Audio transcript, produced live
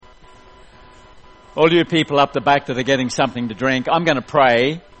All you people up the back that are getting something to drink, I'm going to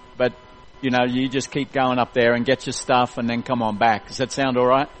pray, but, you just keep going up there and get your stuff and then come on back. Does that sound all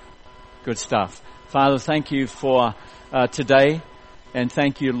right? Good stuff. Father, thank you for today, and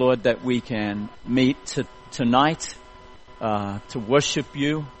thank you, Lord, that we can meet tonight to worship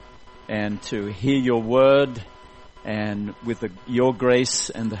you and to hear your word, and with your grace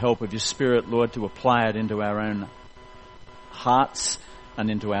and the help of your Spirit, Lord, to apply it into our own hearts and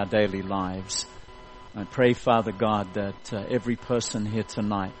into our daily lives. I pray, Father God, that every person here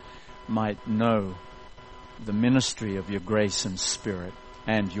tonight might know the ministry of your grace and Spirit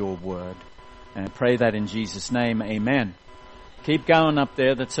and your word. And I pray that in Jesus' name, amen. Keep going up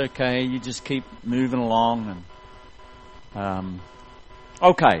there, that's okay. You just keep moving along.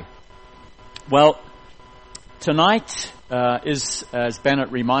 Okay. Well, tonight is, as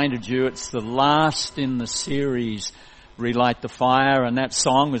Bennett reminded you, it's the last in the series, Relight the Fire, and that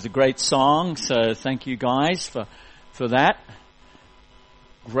song was a great song, so thank you guys for that.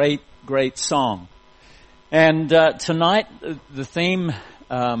 Great song. And tonight, the theme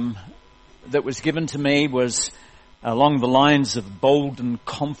that was given to me was along the lines of bold and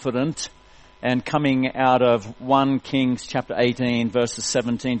confident, and coming out of 1 Kings chapter 18, verses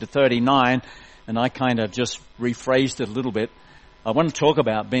 17 to 39, and I kind of just rephrased it a little bit. I want to talk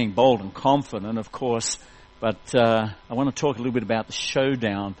about being bold and confident, of course, but I want to talk a little bit about the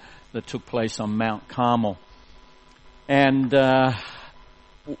showdown that took place on Mt Carmel. And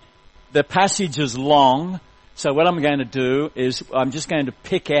the passage is long, so what I'm going to do is I'm just going to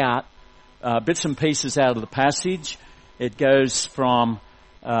pick out bits and pieces out of the passage. It goes from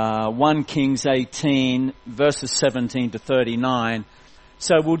 1 Kings 18, verses 17 to 39.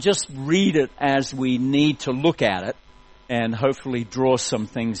 So we'll just read it as we need to look at it, and hopefully draw some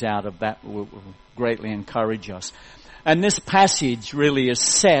things out of that will greatly encourage us. And this passage really is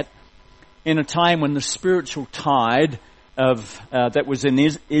set in a time when the spiritual tide of that was in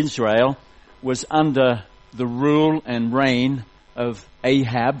Israel was under the rule and reign of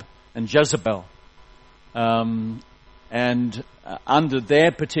Ahab and Jezebel. And under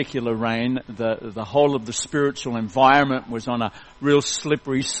their particular reign, the whole of the spiritual environment was on a real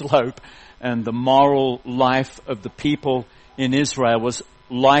slippery slope, and the moral life of the people in Israel was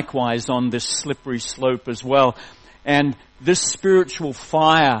likewise on this slippery slope as well. And this spiritual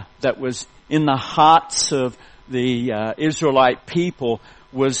fire that was in the hearts of the Israelite people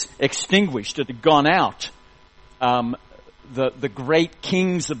was extinguished. It had gone out. The great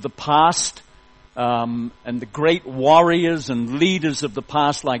kings of the past, and the great warriors and leaders of the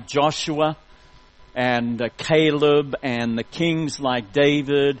past like Joshua and Caleb, and the kings like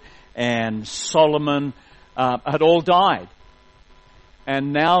David and Solomon had all died.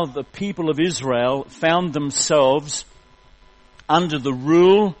 And now the people of Israel found themselves under the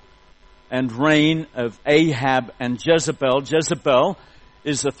rule and reign of Ahab and Jezebel. Jezebel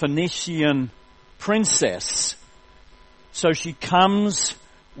is a Phoenician princess. So she comes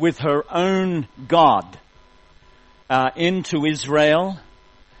with her own god into Israel,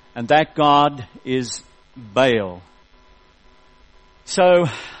 and that god is Baal. So,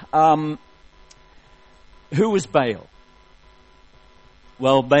 who was Baal?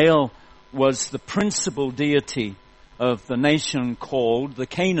 Well, Baal was the principal deity of the nation called the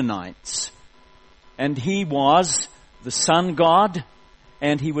Canaanites. And he was the sun god,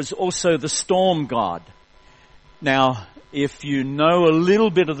 and he was also the storm god. Now, if you know a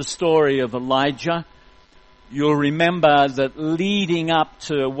little bit of the story of Elijah, you'll remember that leading up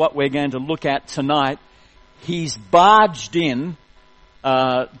to what we're going to look at tonight, he's barged in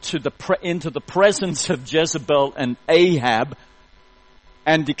into the presence of Jezebel and Ahab,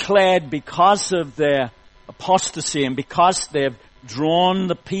 and declared, because of their apostasy and because they've drawn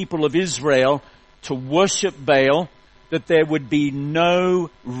the people of Israel to worship Baal, that there would be no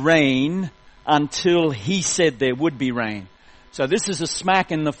rain until he said there would be rain. So this is a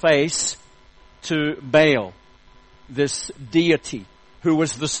smack in the face to Baal, this deity who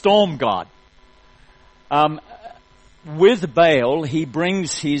was the storm god. With Baal, he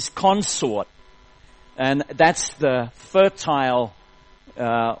brings his consort, and that's the fertile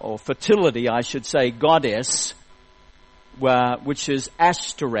or fertility, I should say, goddess, which is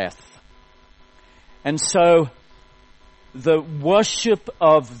Ashtoreth. And so the worship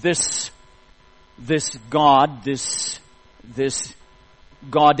of this god, this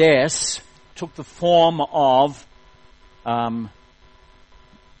goddess, took the form of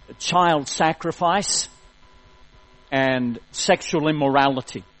child sacrifice and sexual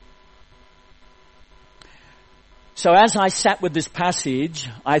immorality. So as I sat with this passage,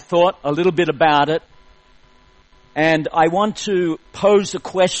 I thought a little bit about it, and I want to pose a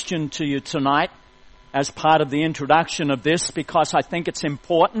question to you tonight as part of the introduction of this because I think it's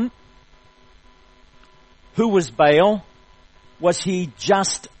important. Who was Baal? Was he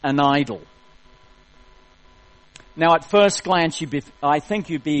just an idol? Now, at first glance, I think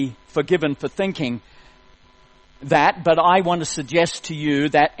you'd be forgiven for thinking that, but I want to suggest to you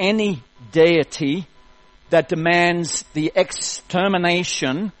that any deity that demands the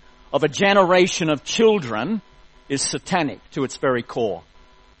extermination of a generation of children is satanic to its very core.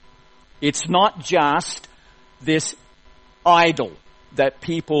 It's not just this idol that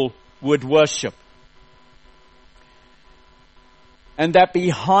people would worship. And that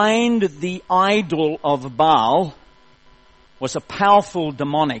behind the idol of Baal was a powerful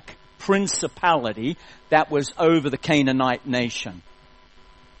demonic principality that was over the Canaanite nation.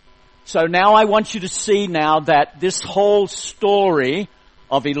 So now I want you to see now that this whole story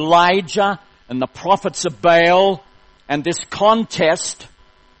of Elijah and the prophets of Baal and this contest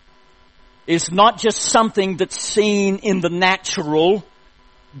is not just something that's seen in the natural,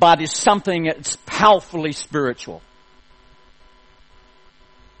 but is something that's powerfully spiritual.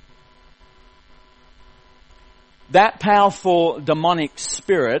 That powerful demonic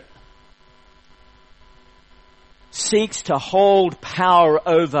spirit seeks to hold power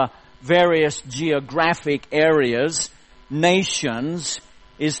over various geographic areas, nations,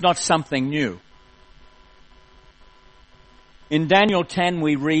 is not something new. In Daniel 10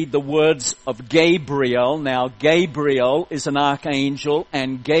 we read the words of Gabriel. Now Gabriel is an archangel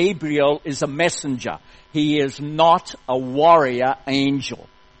and Gabriel is a messenger. He is not a warrior angel.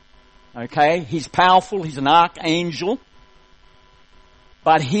 Okay? He's powerful, he's an archangel,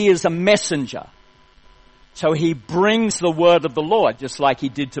 but he is a messenger. So he brings the word of the Lord, just like he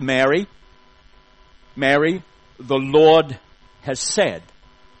did to Mary. Mary, the Lord has said.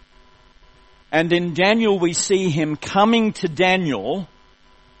 And in Daniel we see him coming to Daniel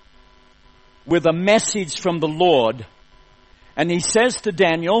with a message from the Lord. And he says to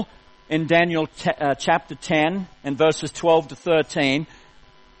Daniel, in Daniel chapter 10 and verses 12 to 13,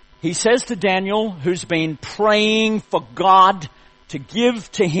 he says to Daniel, who's been praying for God to give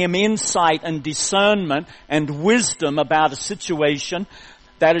to him insight and discernment and wisdom about a situation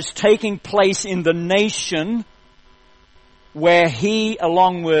that is taking place in the nation where he,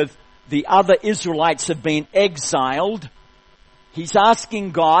 along with the other Israelites, have been exiled. He's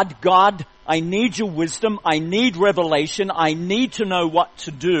asking God, God, I need your wisdom, I need revelation, I need to know what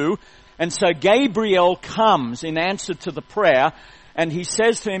to do. And so Gabriel comes in answer to the prayer, and he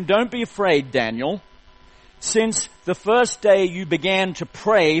says to him, don't be afraid, Daniel. Since the first day you began to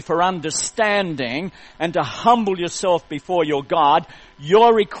pray for understanding and to humble yourself before your God,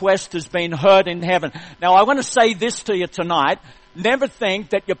 your request has been heard in heaven. Now I want to say this to you tonight. Never think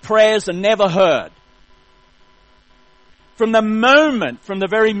that your prayers are never heard. From the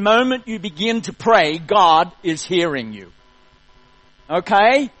very moment you begin to pray, God is hearing you.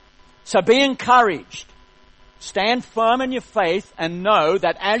 Okay? So be encouraged. Stand firm in your faith and know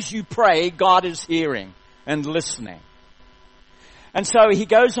that as you pray, God is hearing and listening. And so he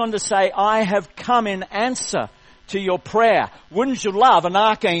goes on to say, I have come in answer to your prayer. Wouldn't you love an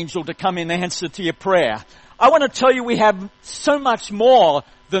archangel to come in answer to your prayer? I want to tell you we have so much more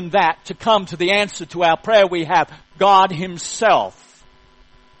than that to come to the answer to our prayer. We have God himself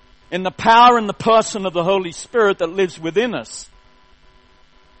in the power and the person of the Holy Spirit that lives within us.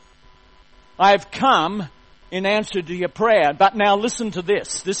 I have come in answer to your prayer. But now listen to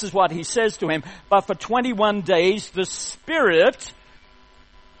this. This is what he says to him. But for 21 days the spirit,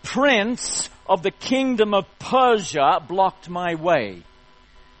 prince of the kingdom of Persia, blocked my way.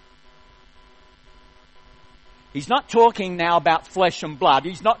 He's not talking now about flesh and blood.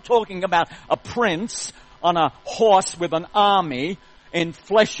 He's not talking about a prince on a horse with an army in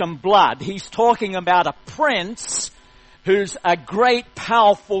flesh and blood. He's talking about a prince who's a great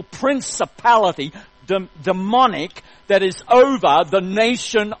powerful principality, demonic, that is over the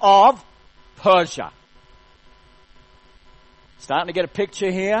nation of Persia. Starting to get a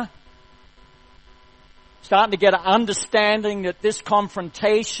picture here? Starting to get an understanding that this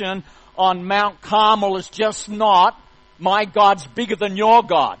confrontation on Mount Carmel is just not, my God's bigger than your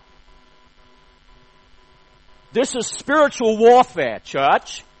God. This is spiritual warfare,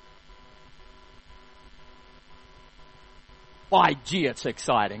 church. Why, gee, it's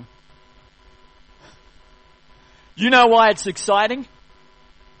exciting. You know why it's exciting?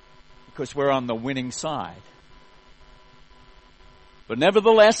 Because we're on the winning side. But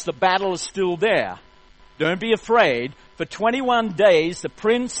nevertheless, the battle is still there. Don't be afraid. For 21 days, the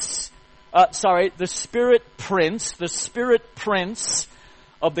spirit prince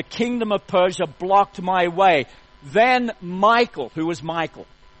of the kingdom of Persia blocked my way. Then Michael, who was Michael?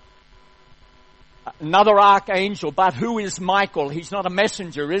 another archangel. But who is Michael? He's not a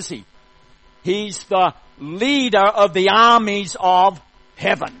messenger, is he? He's the leader of the armies of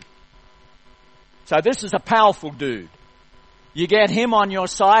heaven. So this is a powerful dude. You get him on your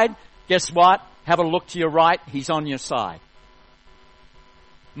side, guess what? Have a look to your right, he's on your side.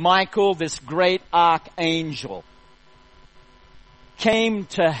 Michael, this great archangel, came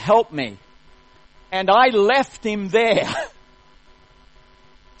to help me, and I left him there.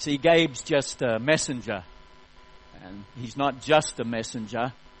 See, Gabe's just a messenger, and he's not just a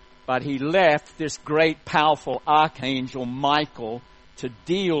messenger, but he left this great, powerful archangel, Michael, to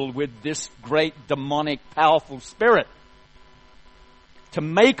deal with this great, demonic, powerful spirit, to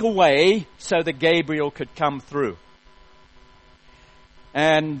make a way so that Gabriel could come through.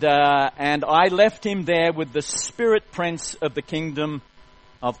 And I left him there with the spirit prince of the kingdom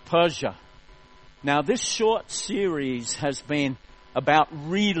of Persia. Now, this short series has been about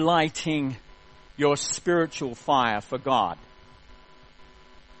relighting your spiritual fire for God.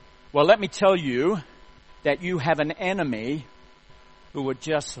 Well, let me tell you that you have an enemy who would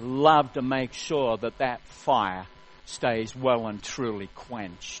just love to make sure that that fire stays well and truly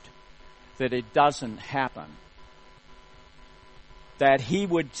quenched, that it doesn't happen, that he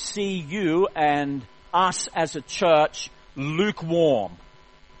would see you and us as a church lukewarm.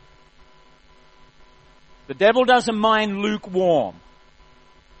 The devil doesn't mind lukewarm.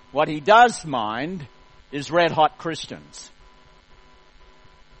 What he does mind is red-hot Christians.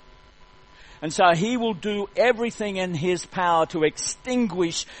 And so he will do everything in his power to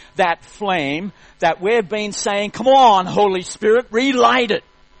extinguish that flame that we've been saying, come on, Holy Spirit, relight it.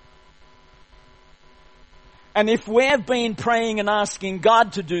 And if we've been praying and asking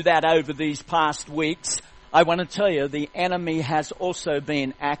God to do that over these past weeks, I want to tell you the enemy has also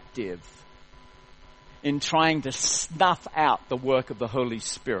been active in trying to snuff out the work of the Holy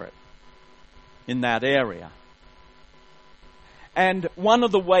Spirit in that area. And one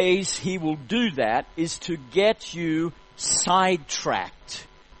of the ways he will do that is to get you sidetracked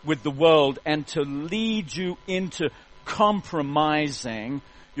with the world and to lead you into compromising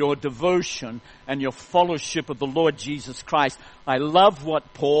your devotion and your fellowship of the Lord Jesus Christ. I love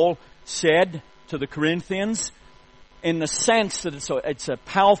what Paul said to the Corinthians in the sense that it's a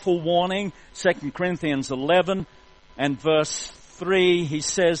powerful warning. 2 Corinthians 11 and verse 3, he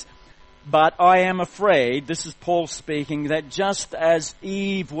says, but I am afraid, this is Paul speaking, that just as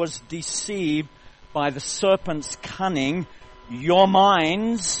Eve was deceived by the serpent's cunning, your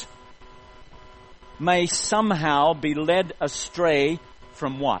minds may somehow be led astray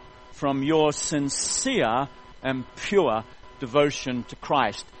from what? From your sincere and pure devotion to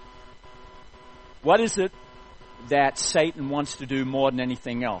Christ. What is it that Satan wants to do more than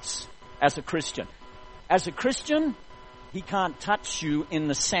anything else as a Christian? As a Christian, he can't touch you in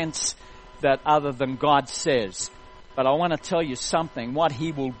the sense that other than God says. But I want to tell you something. What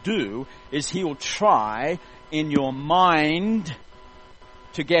he will do is he will try in your mind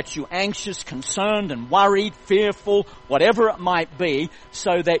to get you anxious, concerned, and worried, fearful, whatever it might be,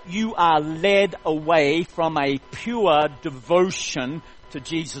 so that you are led away from a pure devotion to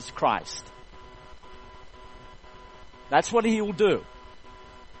Jesus Christ. That's what he will do.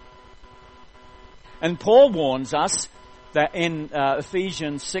 And Paul warns us that in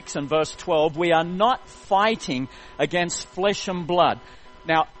Ephesians 6 and verse 12, we are not fighting against flesh and blood.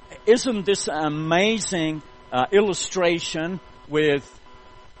 Now, isn't this an amazing illustration with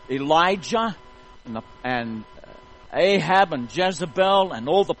Elijah and Ahab and Jezebel and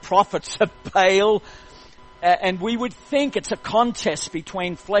all the prophets of Baal? And we would think it's a contest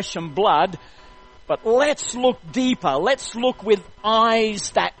between flesh and blood, but let's look deeper. Let's look with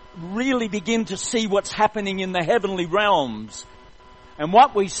eyes that really begin to see what's happening in the heavenly realms. And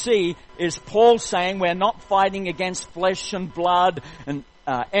what we see is Paul saying we're not fighting against flesh and blood and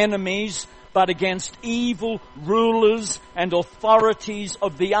enemies, but against evil rulers and authorities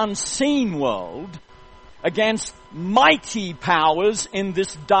of the unseen world, against mighty powers in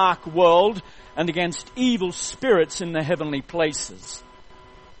this dark world, and against evil spirits in the heavenly places.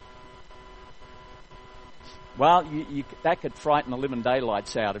 Well, that could frighten the living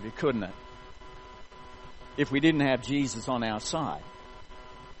daylights out of you, couldn't it? If we didn't have Jesus on our side.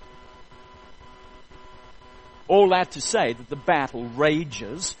 All that to say that the battle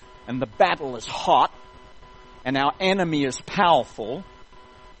rages, and the battle is hot, and our enemy is powerful.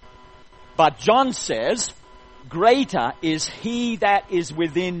 But John says, greater is he that is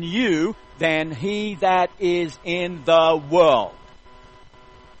within you than he that is in the world.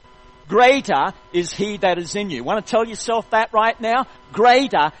 Greater is he that is in you. Want to tell yourself that right now?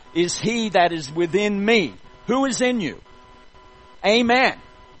 Greater is he that is within me. Who is in you? Amen.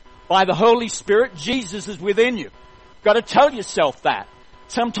 by the Holy Spirit, Jesus is within you. You've got to tell yourself that.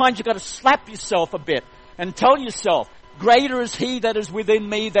 Sometimes you've got to slap yourself a bit and tell yourself, greater is He that is within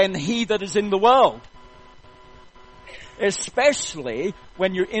me than he that is in the world. Especially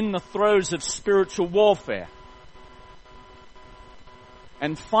when you're in the throes of spiritual warfare.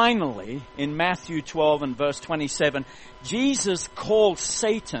 And finally, in Matthew 12 and verse 27, Jesus called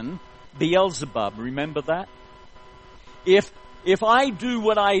Satan Beelzebub. Remember that? If I do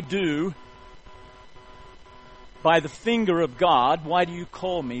what I do by the finger of God, why do you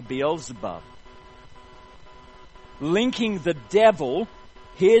call me Beelzebub? Linking the devil,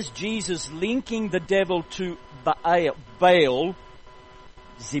 here's Jesus linking the devil to Baal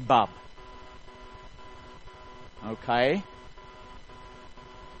Zebub. Okay?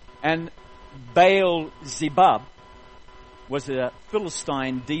 And Baal Zebub was a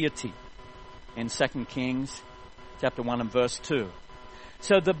Philistine deity in 2 Kings chapter 1 and verse 2.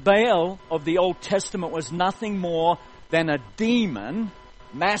 So the Baal of the Old Testament was nothing more than a demon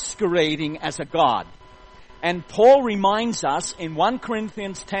masquerading as a god. And Paul reminds us in 1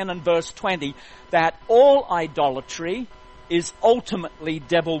 Corinthians 10 and verse 20 that all idolatry is ultimately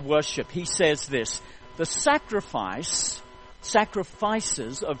devil worship. He says this, the sacrifices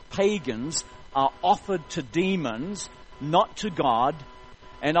of pagans are offered to demons, not to God,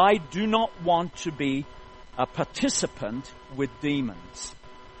 and I do not want to be a participant with demons.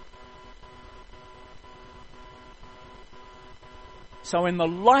 So in the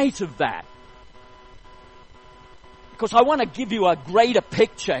light of that, because I want to give you a greater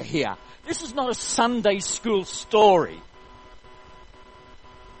picture here. This is not a Sunday school story.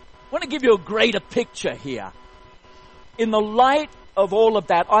 I want to give you a greater picture here. In the light of all of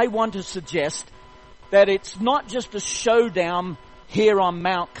that, I want to suggest that it's not just a showdown here on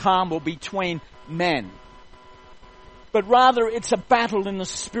Mount Carmel between men, but rather it's a battle in the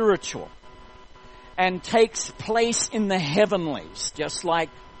spiritual and takes place in the heavenlies, just like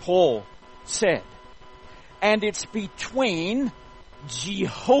Paul said. And it's between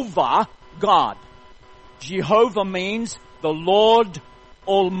Jehovah God. Jehovah means the Lord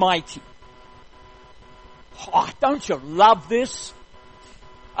Almighty. Oh, don't you love this?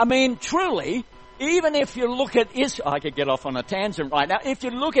 I mean, truly, even if you look at Israel, I could get off on a tangent right now. If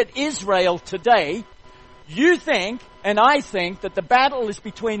you look at Israel today, you think, and I think, that the battle is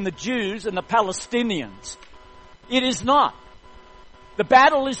between the Jews and the Palestinians. It is not. The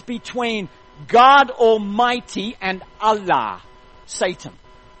battle is between God Almighty and Allah, Satan.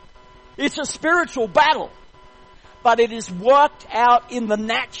 It's a spiritual battle, but it is worked out in the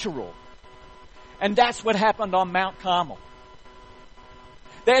natural. And that's what happened on Mount Carmel.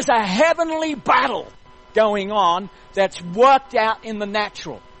 There's a heavenly battle going on that's worked out in the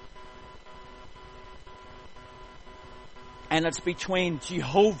natural. And it's between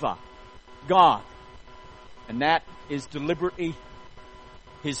Jehovah, God, and that is deliberately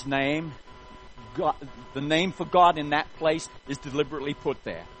His name. God, the name for God in that place is deliberately put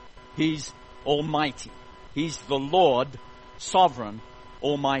there. He's Almighty. He's the Lord, Sovereign,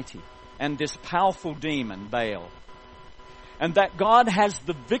 Almighty. And this powerful demon, Baal. And that God has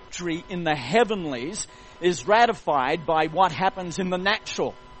the victory in the heavenlies is ratified by what happens in the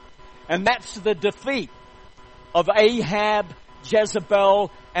natural. And that's the defeat of Ahab, Jezebel,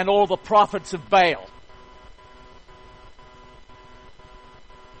 and all the prophets of Baal.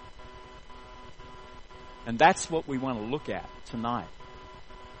 And that's what we want to look at tonight.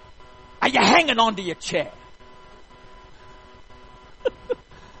 Are you hanging on to your chair?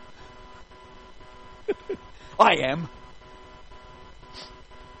 I am.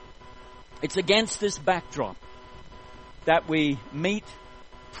 It's against this backdrop that we meet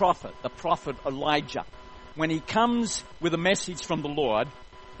the prophet Elijah, when he comes with a message from the Lord,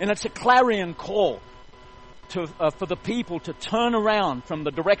 and it's a clarion call for the people to turn around from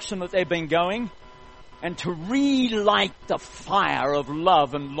the direction that they've been going and to relight the fire of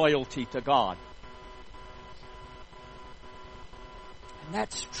love and loyalty to God. And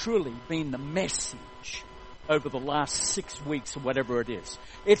that's truly been the message over the last 6 weeks or whatever it is.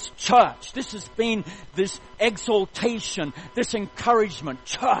 It's church. This has been this exaltation, this encouragement.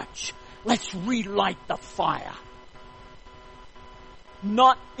 Church, let's relight the fire.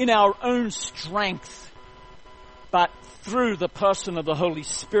 Not in our own strength, but through the person of the Holy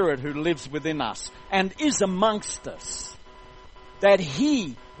Spirit who lives within us and is amongst us. That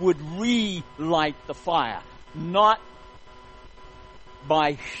He would relight the fire, not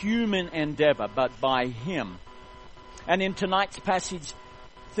by human endeavor, but by Him. And in tonight's passage,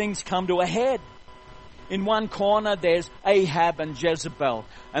 things come to a head. In one corner, there's Ahab and Jezebel,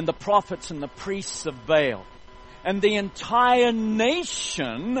 and the prophets and the priests of Baal. And the entire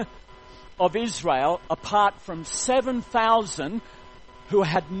nation of Israel, apart from 7,000 who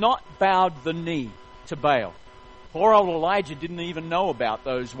had not bowed the knee to Baal. Poor old Elijah didn't even know about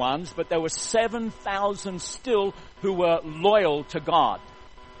those ones, but there were 7,000 still who were loyal to God.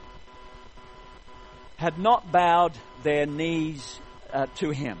 Had not bowed their knees to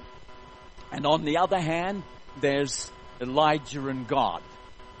him. And on the other hand, there's Elijah and God.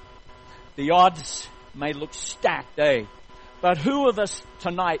 The odds may look stacked, eh? But who of us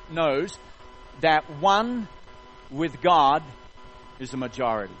tonight knows that one with God is a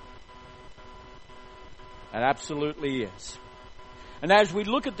majority? It absolutely is. And as we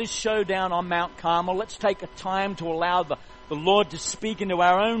look at this showdown on Mount Carmel, let's take a time to allow the Lord to speak into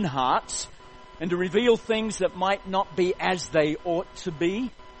our own hearts and to reveal things that might not be as they ought to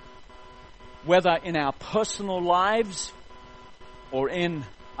be, whether in our personal lives or in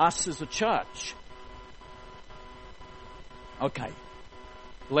us as a church. Okay,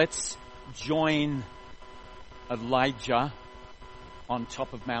 let's join Elijah on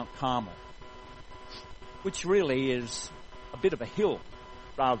top of Mount Carmel, which really is a bit of a hill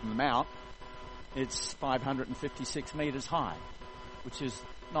rather than a mount. It's 556 meters high, which is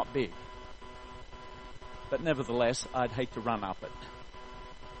not big. But nevertheless, I'd hate to run up it.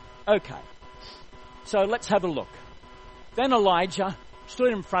 Okay, so let's have a look. Then Elijah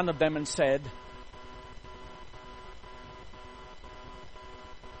stood in front of them and said,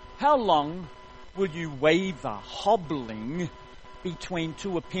 "How long will you waver, hobbling between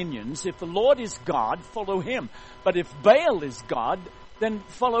two opinions? If the Lord is God, follow him. But if Baal is God, then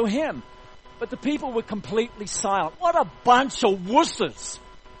follow him." But the people were completely silent. What a bunch of wusses.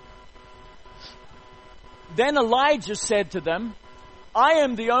 Then Elijah said to them, "I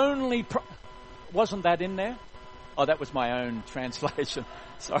am the only..." Wasn't that in there? Oh, that was my own translation.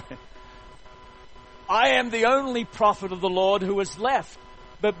 Sorry. "I am the only prophet of the Lord who is left.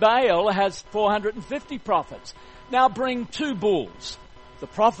 But Baal has 450 prophets. Now bring 2 bulls. The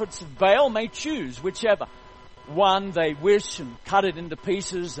prophets of Baal may choose whichever. One they wish and cut it into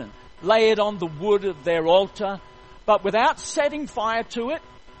pieces and lay it on the wood of their altar. But without setting fire to it,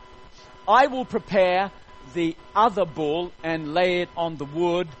 I will prepare the other bull and lay it on the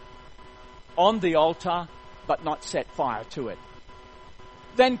wood on the altar, but not set fire to it.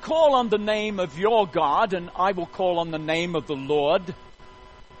 Then call on the name of your God, and I will call on the name of the Lord.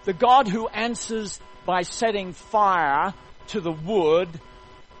 The God who answers by setting fire to the wood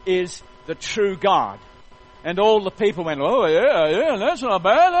is the true God." And all the people went, "Oh, yeah, that's not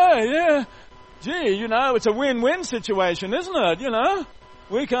bad, eh? Yeah. Gee, it's a win-win situation, isn't it?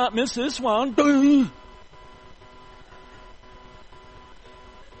 We can't miss this one."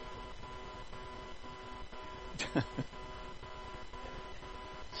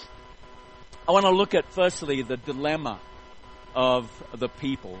 I want to look at, firstly, the dilemma of the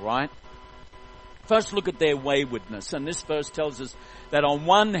people, right? First, look at their waywardness. And this verse tells us that on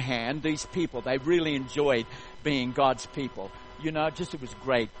one hand, these people, they really enjoyed being God's people. It was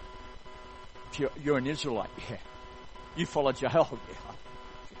great. If you're an Israelite, yeah. You followed Jehovah,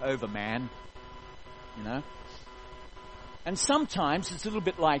 Jehovah, man. And sometimes it's a little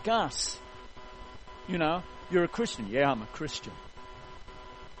bit like us. You're a Christian. Yeah, I'm a Christian.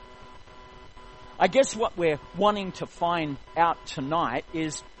 I guess what we're wanting to find out tonight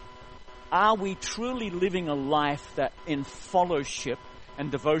is, are we truly living a life that in fellowship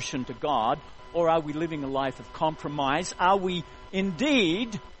and devotion to God, or are we living a life of compromise? Are we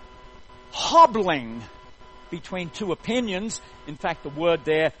indeed hobbling between two opinions? In fact, the word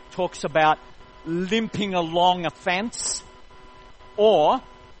there talks about limping along a fence, or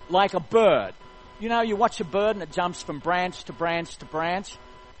like a bird. You watch a bird and it jumps from branch to branch to branch.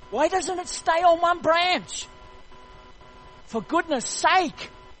 Why doesn't it stay on one branch? For goodness sake.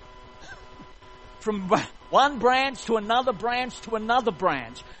 From one branch to another branch to another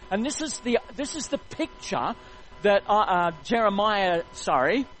branch. And this is the picture that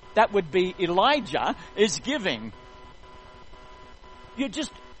that would be Elijah, is giving. You're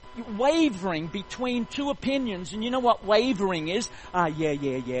just wavering between two opinions. And you know what wavering is?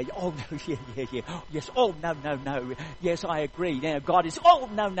 Yeah. Oh, no, yeah. Oh, yes. Oh, no. Yes, I agree. Now, God is... Oh,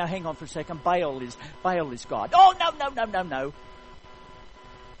 no, hang on for a second. Baal is God. Oh, no.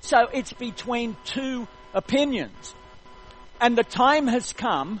 So it's between two opinions. And the time has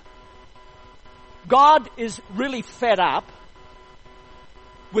come. God is really fed up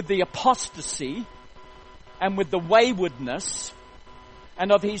with the apostasy and with the waywardness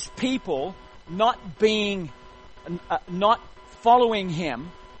and of his people not following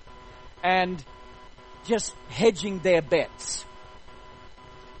him and just hedging their bets.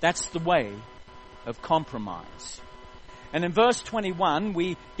 That's the way of compromise. And in verse 21,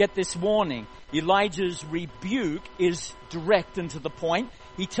 we get this warning. Elijah's rebuke is direct and to the point.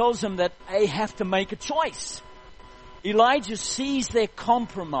 He tells them that they have to make a choice. Elijah sees their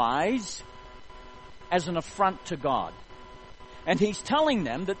compromise as an affront to God. And he's telling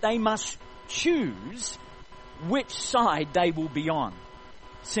them that they must choose which side they will be on,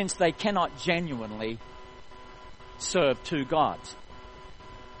 since they cannot genuinely serve two gods.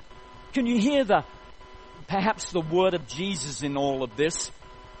 Can you hear perhaps the word of Jesus in all of this,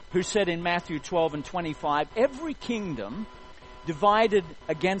 who said in Matthew 12 and 25, every kingdom divided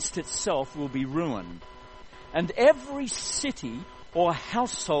against itself will be ruined, and every city or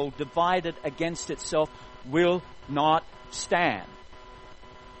household divided against itself will not stand.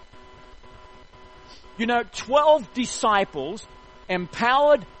 12 disciples,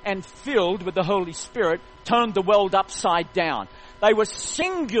 empowered and filled with the Holy Spirit, turned the world upside down. They were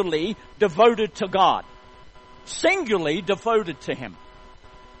singularly devoted to God. Singularly devoted to Him.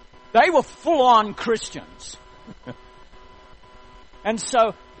 They were full-on Christians. And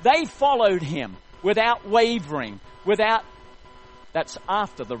so they followed Him without wavering, that's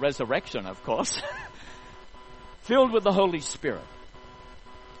after the resurrection, of course, filled with the Holy Spirit.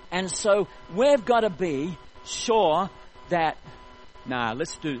 And so we've got to be sure that,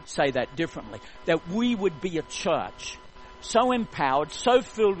 say that differently, that we would be a church so empowered, so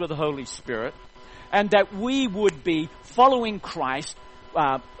filled with the Holy Spirit, and that we would be following Christ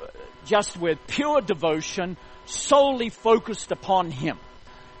just with pure devotion, solely focused upon Him.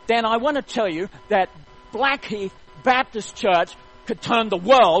 Then I want to tell you that Blackheath Baptist Church could turn the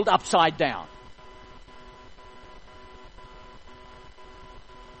world upside down.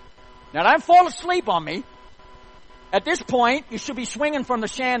 Now don't fall asleep on me. At this point, you should be swinging from the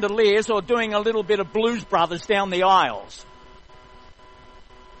chandeliers or doing a little bit of Blues Brothers down the aisles.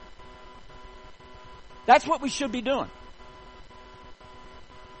 That's what we should be doing.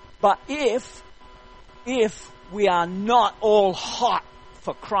 But if we are not all hot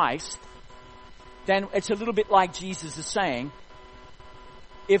for Christ, then it's a little bit like Jesus is saying,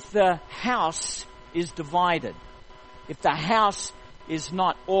 if the house is divided, if the house is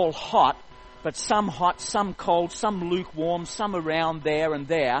not all hot, but some hot, some cold, some lukewarm, some around there and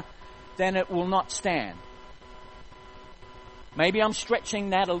there, then it will not stand. Maybe I'm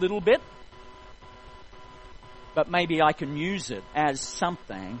stretching that a little bit, but maybe I can use it as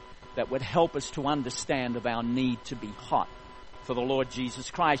something that would help us to understand of our need to be hot for the Lord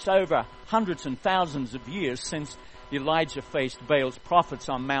Jesus Christ. Over hundreds and thousands of years since Elijah faced Baal's prophets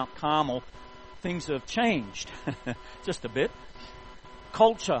on Mount Carmel, things have changed just a bit.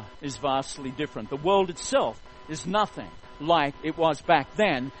 Culture is vastly different. The world itself is nothing like it was back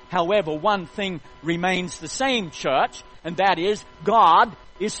then. However, one thing remains the same, church, and that is God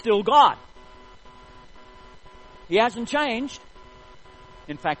is still God. He hasn't changed.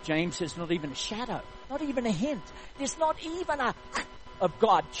 In fact, James says not even a shadow, not even a hint. There's not even a of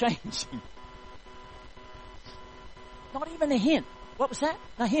God changing. Not even a hint. What was that?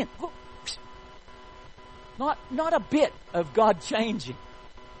 A hint. Not a bit of God changing.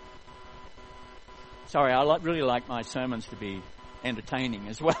 Sorry, I really like my sermons to be entertaining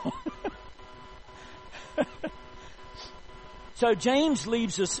as well. So James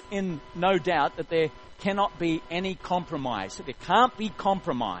leaves us in no doubt that there cannot be any compromise. There can't be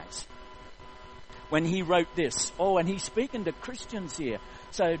compromise. When he wrote this, and he's speaking to Christians here,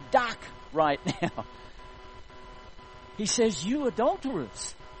 so duck right now. He says, you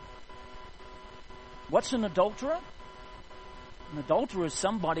adulterers. What's an adulterer? An adulterer is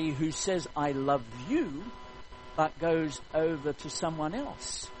somebody who says, I love you, but goes over to someone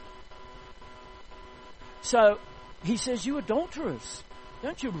else. So he says, you adulterers,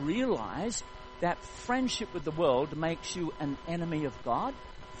 don't you realize that friendship with the world makes you an enemy of God?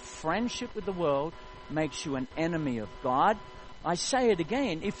 Friendship with the world makes you an enemy of God. I say it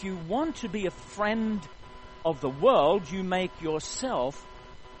again, if you want to be a friend of the world, you make yourself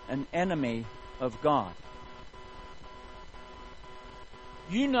an enemy of God.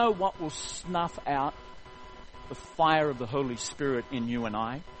 You know what will snuff out the fire of the Holy Spirit in you and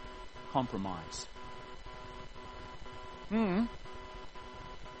I? Compromise.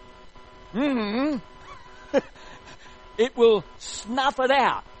 It will snuff it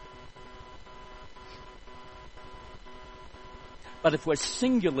out. But if we're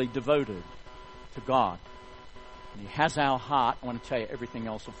singularly devoted to God, and He has our heart, I want to tell you, everything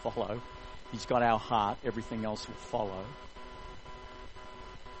else will follow. He's got our heart, everything else will follow.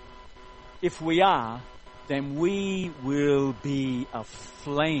 If we are, then we will be a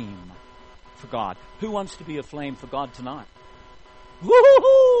flame for God. Who wants to be a flame for God tonight?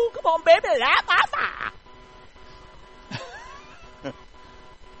 Woo-hoo-hoo! come on, baby.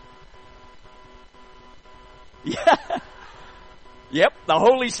 Yeah. Yep, the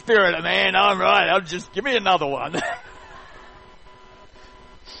Holy Spirit, man, I'm right. I'll just give me another one.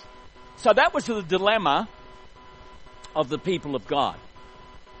 So that was the dilemma of the people of God.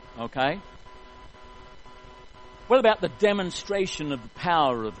 Okay? What about the demonstration of the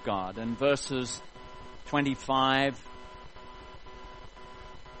power of God? In verses 25.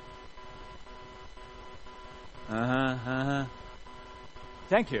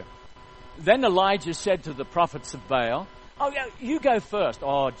 Thank you. Then Elijah said to the prophets of Baal, oh, yeah, you go first.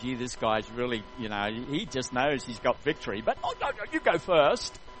 Oh, gee, this guy's really, he just knows he's got victory. But, no, you go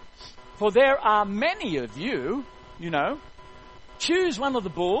first. For there are many of you, choose one of the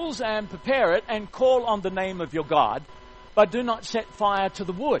bulls and prepare it and call on the name of your God, but do not set fire to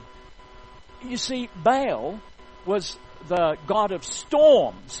the wood. You see, Baal was the god of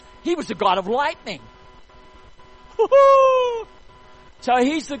storms. He was the god of lightning. So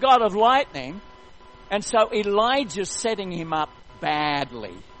he's the god of lightning, and so Elijah's setting him up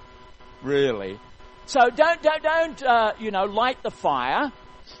badly, really. So don't light the fire.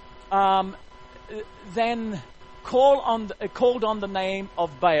 Then called on the name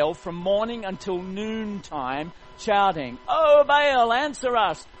of Baal from morning until noontime, shouting, "Oh Baal, answer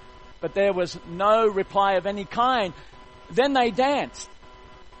us!" But there was no reply of any kind. Then they danced,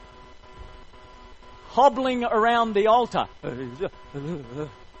 hobbling around the altar,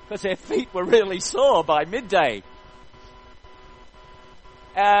 because their feet were really sore by midday.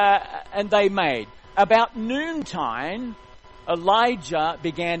 And they made. About noontime, Elijah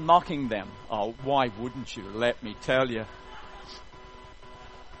began mocking them. Oh, why wouldn't you? Let me tell you.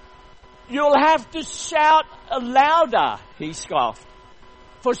 You'll have to shout louder, he scoffed.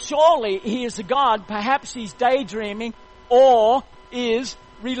 For surely he is a god. Perhaps he's daydreaming or is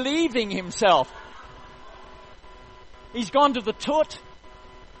relieving himself. He's gone to the toot.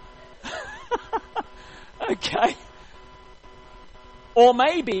 Okay. Or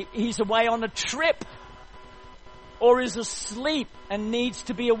maybe he's away on a trip. Or is asleep and needs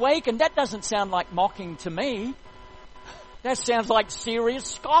to be awakened. That doesn't sound like mocking to me. That sounds like serious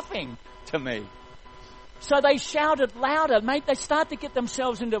scoffing to me. So they shouted louder. Mate, they start to get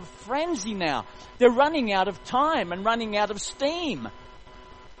themselves into a frenzy now. They're running out of time and running out of steam.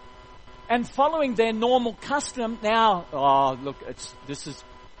 And following their normal custom now, this is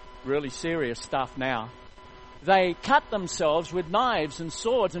really serious stuff now. They cut themselves with knives and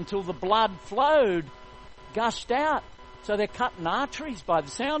swords until the blood flowed, gushed out. So they're cutting arteries by the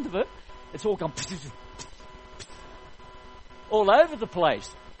sound of it. It's all gone all over the place.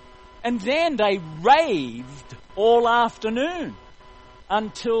 And then they raved all afternoon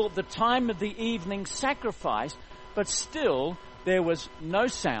until the time of the evening sacrifice, but still there was no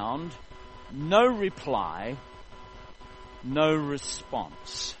sound, no reply, no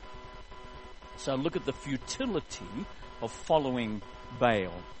response. So look at the futility of following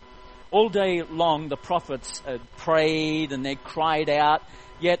Baal. All day long the prophets prayed and they cried out,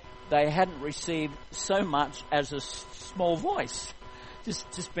 yet they hadn't received so much as a small voice.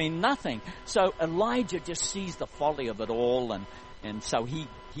 Just been nothing. So Elijah just sees the folly of it all, and so he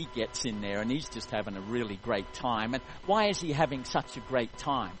gets in there and he's just having a really great time. And why is he having such a great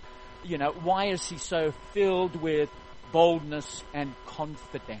time? Why is he so filled with boldness and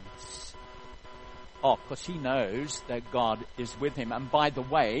confidence? Oh, because he knows that God is with him. And by the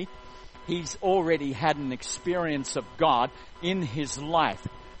way, he's already had an experience of God in his life.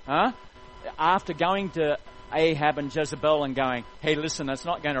 After going to Ahab and Jezebel and going, hey, listen, it's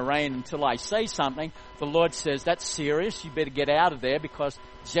not going to rain until I say something, the Lord says, that's serious, you better get out of there because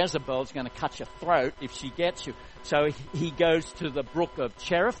Jezebel's going to cut your throat if she gets you. So he goes to the brook of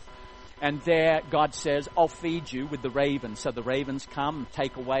Cherith, and there God says, I'll feed you with the ravens. So the ravens come and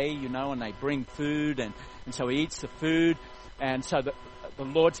take away, and they bring food, and so he eats the food, and so the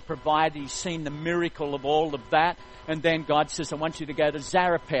Lord's provided, he's seen the miracle of all of that. And then God says, I want you to go to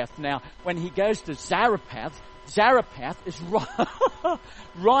Zarephath. Now, when he goes to Zarephath is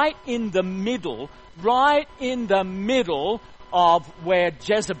right in the middle of where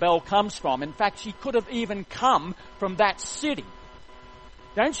Jezebel comes from. In fact, she could have even come from that city.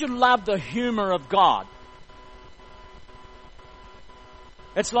 Don't you love the humor of God?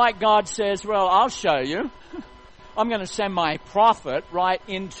 It's like God says, well, I'll show you. I'm going to send my prophet right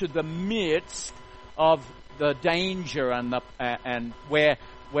into the midst of the danger and where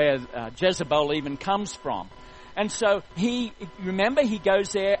Jezebel even comes from. And so he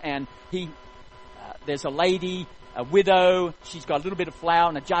goes there and there's a lady a widow. She's got a little bit of flour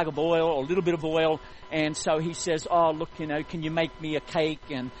and a jug of oil, or a little bit of oil. And so he says, oh, look, can you make me a cake?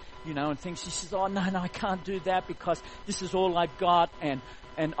 And, and things. She says, oh, no, I can't do that because this is all I've got. And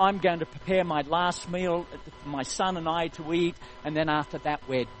I'm going to prepare my last meal for my son and I to eat. And then after that,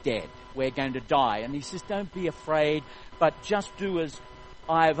 we're dead. We're going to die. And he says, don't be afraid, but just do as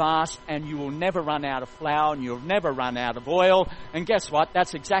I've asked, and you will never run out of flour, and you'll never run out of oil. And guess what?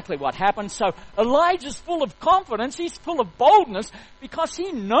 That's exactly what happened. So Elijah's full of confidence. He's full of boldness because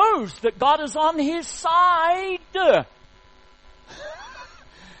he knows that God is on his side.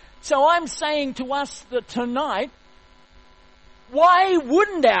 So I'm saying to us that tonight, why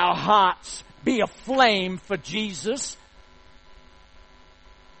wouldn't our hearts be aflame for Jesus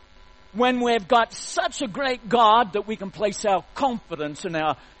when we've got such a great God that we can place our confidence and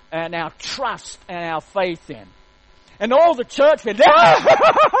our trust and our faith in? And all the church went,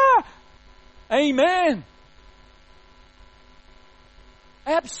 amen.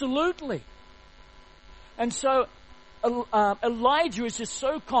 Absolutely. And so Elijah is just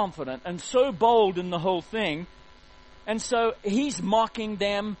so confident and so bold in the whole thing. And so he's mocking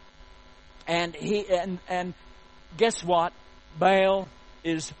them, and guess what? Baal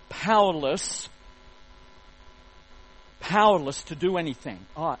is powerless to do anything.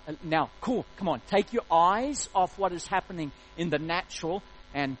 Oh, now, cool, come on, take your eyes off what is happening in the natural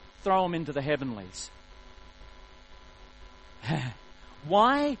and throw them into the heavenlies.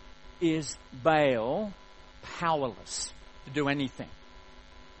 Why is Baal powerless to do anything?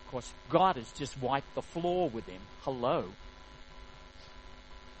 Of course, God has just wiped the floor with him. Hello.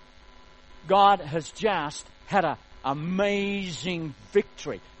 God has just had an amazing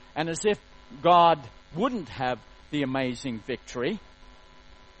victory. And as if God wouldn't have the amazing victory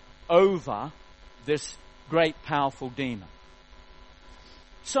over this great powerful demon.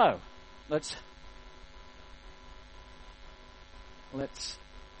 So, we'll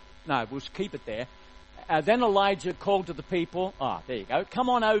keep it there. Then Elijah called to the people, there you go, come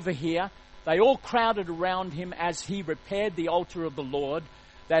on over here. They all crowded around him as he repaired the altar of the Lord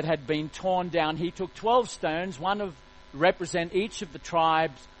that had been torn down. He took 12 stones, one of represent each of the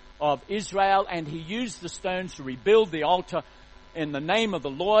tribes of Israel, and he used the stones to rebuild the altar in the name of the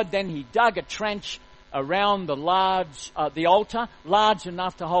Lord. Then he dug a trench around the altar, large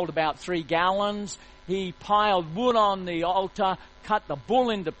enough to hold about 3 gallons. He piled wood on the altar, cut the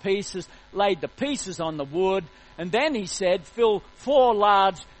bull into pieces, laid the pieces on the wood, and then he said, fill 4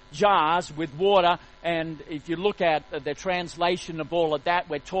 large jars with water. And if you look at the translation of all of that,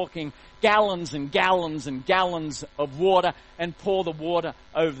 we're talking gallons and gallons and gallons of water, and pour the water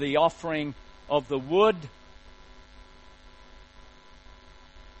over the offering of the wood.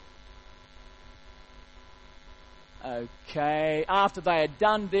 Okay, after they had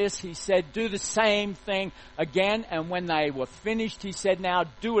done this, he said, do the same thing again. And when they were finished, he said, now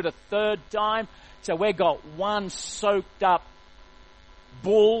do it a 3rd time. So we got one soaked up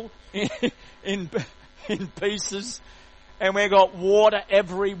bull in pieces, and we got water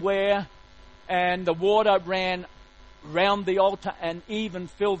everywhere, and the water ran round the altar and even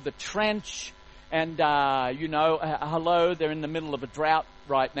filled the trench. And, hello, they're in the middle of a drought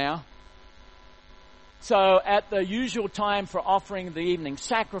right now. So at the usual time for offering the evening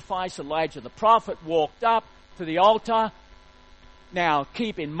sacrifice, Elijah the prophet walked up to the altar. Now,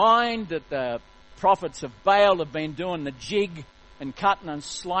 keep in mind that the prophets of Baal have been doing the jig and cutting and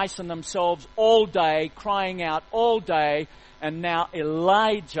slicing themselves all day, crying out all day. And now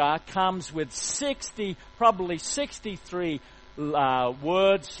Elijah comes with probably 63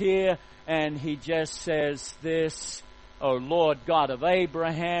 words here, and he just says this: O Lord God of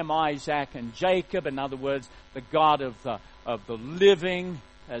Abraham, Isaac, and Jacob. In other words, the God of the living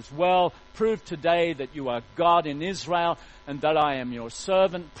as well. Prove today that you are God in Israel, and that I am your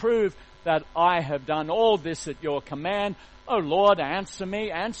servant. Prove that I have done all this at your command. O Lord, answer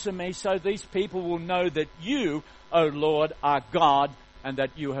me, so these people will know that you, O Lord, are God, and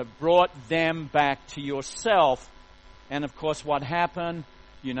that you have brought them back to yourself. And of course, what happened?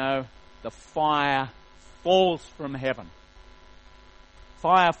 The fire falls from heaven.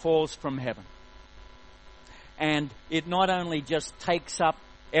 Fire falls from heaven. And it not only just takes up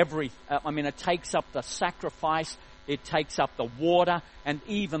it takes up the sacrifice, it takes up the water, and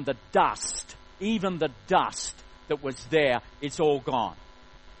even the dust that was there, it's all gone.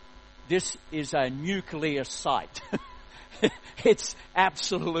 This is a nuclear site. It's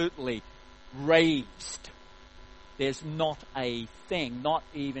absolutely razed. There's not a thing, not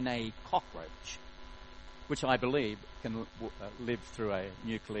even a cockroach, which I believe can live through a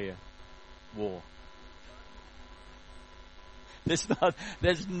nuclear war.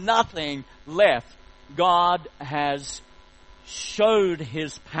 There's nothing left God has showed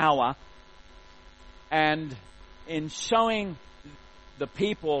his power, and in showing the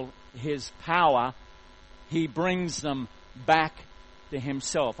people his power, he brings them back to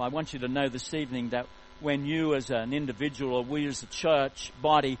himself. I want you to know this evening that when you as an individual or we as a church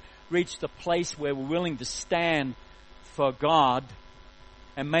body reach the place where we're willing to stand for God,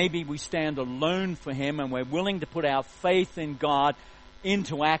 and maybe we stand alone for him and we're willing to put our faith in God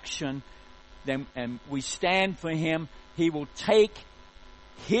into action, then and we stand for him, he will take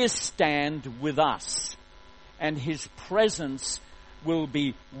his stand with us, and his presence will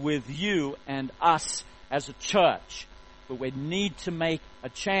be with you and us as a church. But we need to make a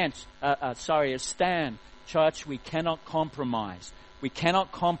stand. Church, we cannot compromise. We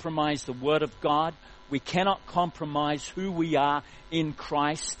cannot compromise the Word of God. We cannot compromise who we are in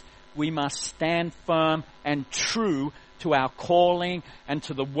Christ. We must stand firm and true to our calling and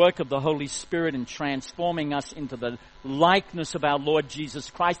to the work of the Holy Spirit in transforming us into the likeness of our Lord Jesus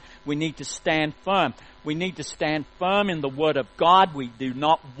Christ. We need to stand firm. We need to stand firm in the Word of God. We do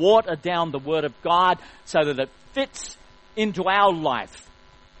not water down the Word of God so that it fits into our life.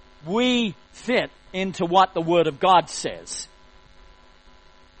 We fit into what the Word of God says.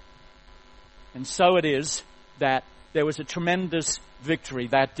 And so it is that there was a tremendous victory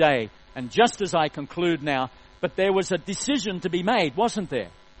that day. And just as I conclude now, but there was a decision to be made, wasn't there?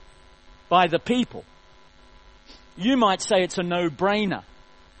 By the people. You might say it's a no-brainer.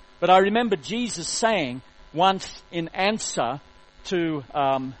 But I remember Jesus saying once in answer to,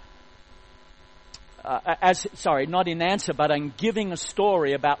 not in answer, but in giving a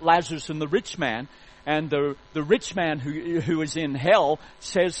story about Lazarus and the rich man. And the rich man who is in hell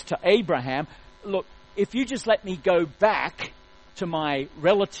says to Abraham, look, if you just let me go back to my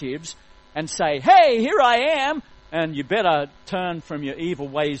relatives and say, hey, here I am, and you better turn from your evil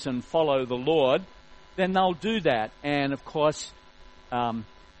ways and follow the Lord, then they'll do that. And of course,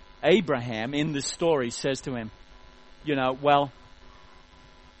 Abraham in this story says to him,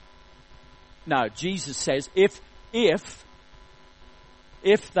 no, Jesus says, if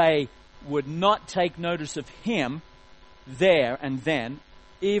they would not take notice of him there and then,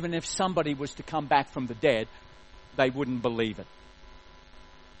 even if somebody was to come back from the dead, they wouldn't believe it.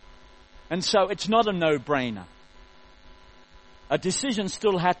 And so it's not a no-brainer. A decision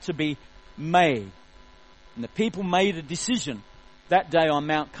still had to be made. And the people made a decision that day on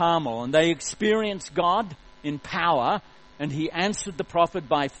Mount Carmel, and they experienced God in power, and he answered the prophet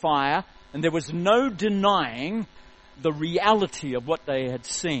by fire, and there was no denying the reality of what they had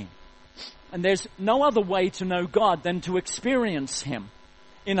seen. And there's no other way to know God than to experience him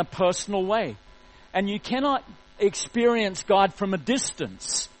in a personal way. And you cannot experience God from a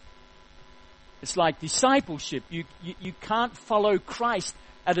distance. It's like discipleship. You can't follow Christ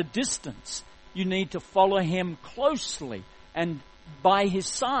at a distance. You need to follow him closely and by his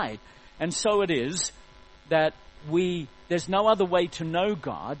side. And so it is that there's no other way to know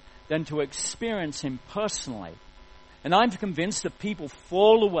God than to experience him personally. And I'm convinced that people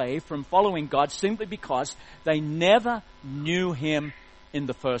fall away from following God simply because they never knew him in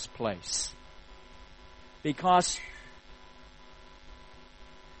the first place. Because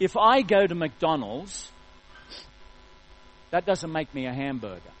if I go to McDonald's, that doesn't make me a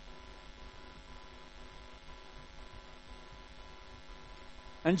hamburger.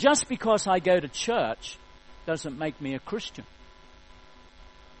 And just because I go to church doesn't make me a Christian.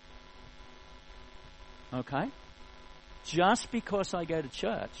 Okay? Just because I go to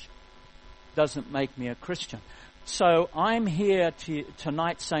church doesn't make me a Christian. So I'm here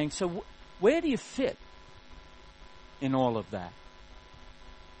tonight saying, so where do you fit in all of that?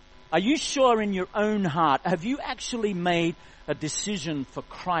 Are you sure in your own heart? Have you actually made a decision for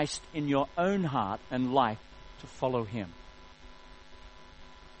Christ in your own heart and life to follow him?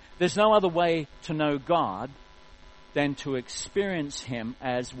 There's no other way to know God than to experience him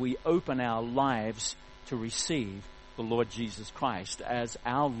as we open our lives to receive the Lord Jesus Christ as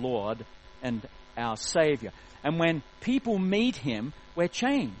our Lord and our Savior. And when people meet him, we're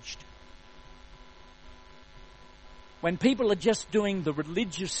changed. When people are just doing the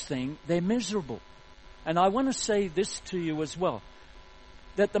religious thing, they're miserable. And I want to say this to you as well,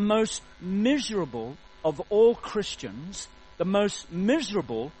 that the most miserable of all Christians,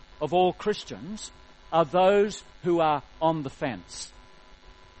 are those who are on the fence.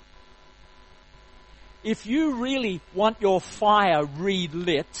 If you really want your fire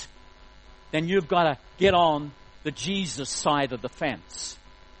relit, then you've got to get on the Jesus side of the fence.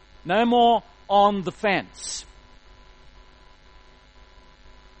 No more on the fence.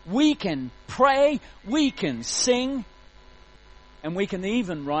 We can pray, we can sing, and we can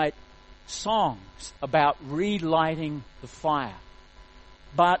even write songs about relighting the fire.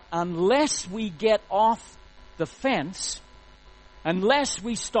 But unless we get off the fence, unless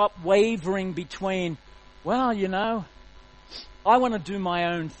we stop wavering between, well, I want to do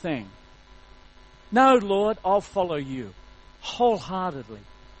my own thing. No, Lord, I'll follow you wholeheartedly.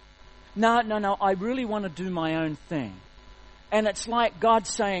 No, I really want to do my own thing. And it's like God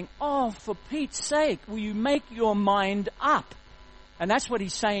saying, oh, for Pete's sake, will you make your mind up? And that's what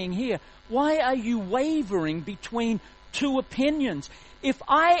he's saying here. Why are you wavering between two opinions? If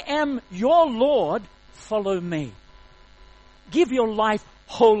I am your Lord, follow me. Give your life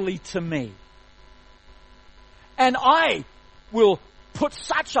wholly to me. And I will put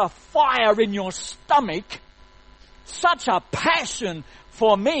such a fire in your stomach, such a passion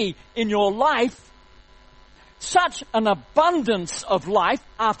for me in your life, such an abundance of life.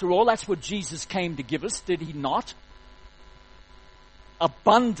 After all, that's what Jesus came to give us, did he not?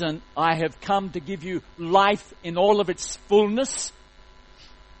 Abundant, I have come to give you life in all of its fullness.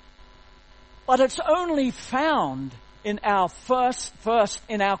 But it's only found in our first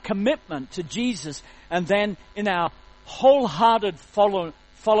in our commitment to Jesus, and then in our wholehearted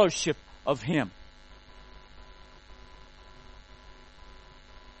fellowship of him.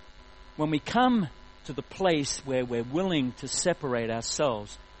 When we come to the place where we're willing to separate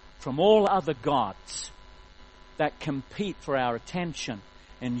ourselves from all other gods that compete for our attention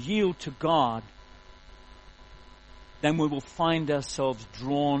and yield to God, then we will find ourselves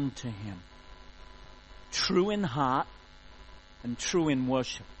drawn to him, true in heart and true in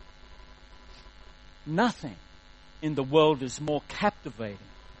worship. Nothing in the world is more captivating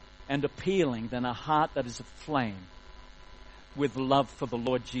and appealing than a heart that is aflame with love for the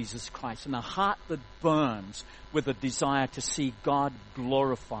Lord Jesus Christ, and a heart that burns with a desire to see God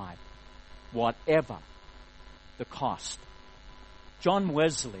glorified, whatever the cost. John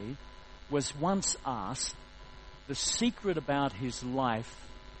Wesley was once asked the secret about his life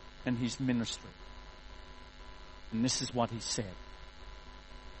and his ministry. And this is what he said.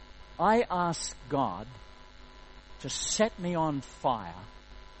 I ask God to set me on fire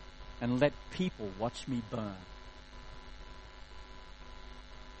and let people watch me burn.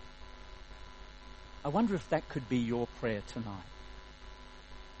 I wonder if that could be your prayer tonight.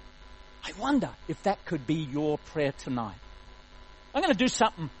 I wonder if that could be your prayer tonight. I'm going to do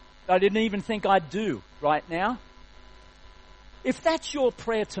something that I didn't even think I'd do right now. If that's your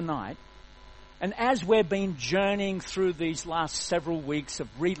prayer tonight, and as we've been journeying through these last several weeks of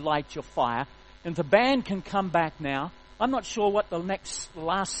Relight Your Fire, and the band can come back now, I'm not sure what the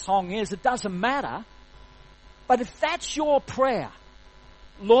last song is, it doesn't matter. But if that's your prayer,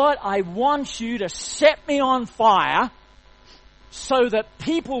 Lord, I want you to set me on fire so that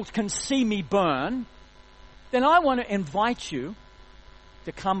people can see me burn, then I want to invite you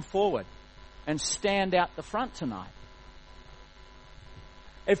to come forward and stand out the front tonight.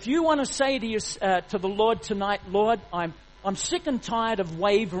 If you want to say to the Lord tonight, Lord, I'm sick and tired of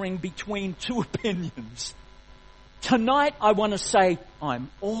wavering between two opinions. Tonight I want to say, I'm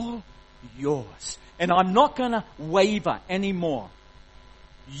all yours. And I'm not going to waver anymore.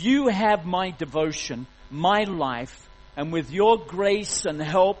 You have my devotion, my life, and with your grace and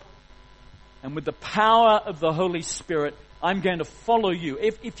help, and with the power of the Holy Spirit, I'm going to follow you.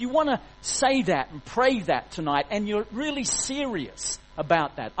 If you want to say that and pray that tonight, and you're really serious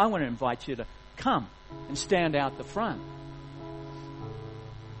about that, I want to invite you to come and stand out the front.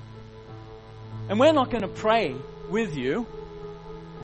 And we're not going to pray with you.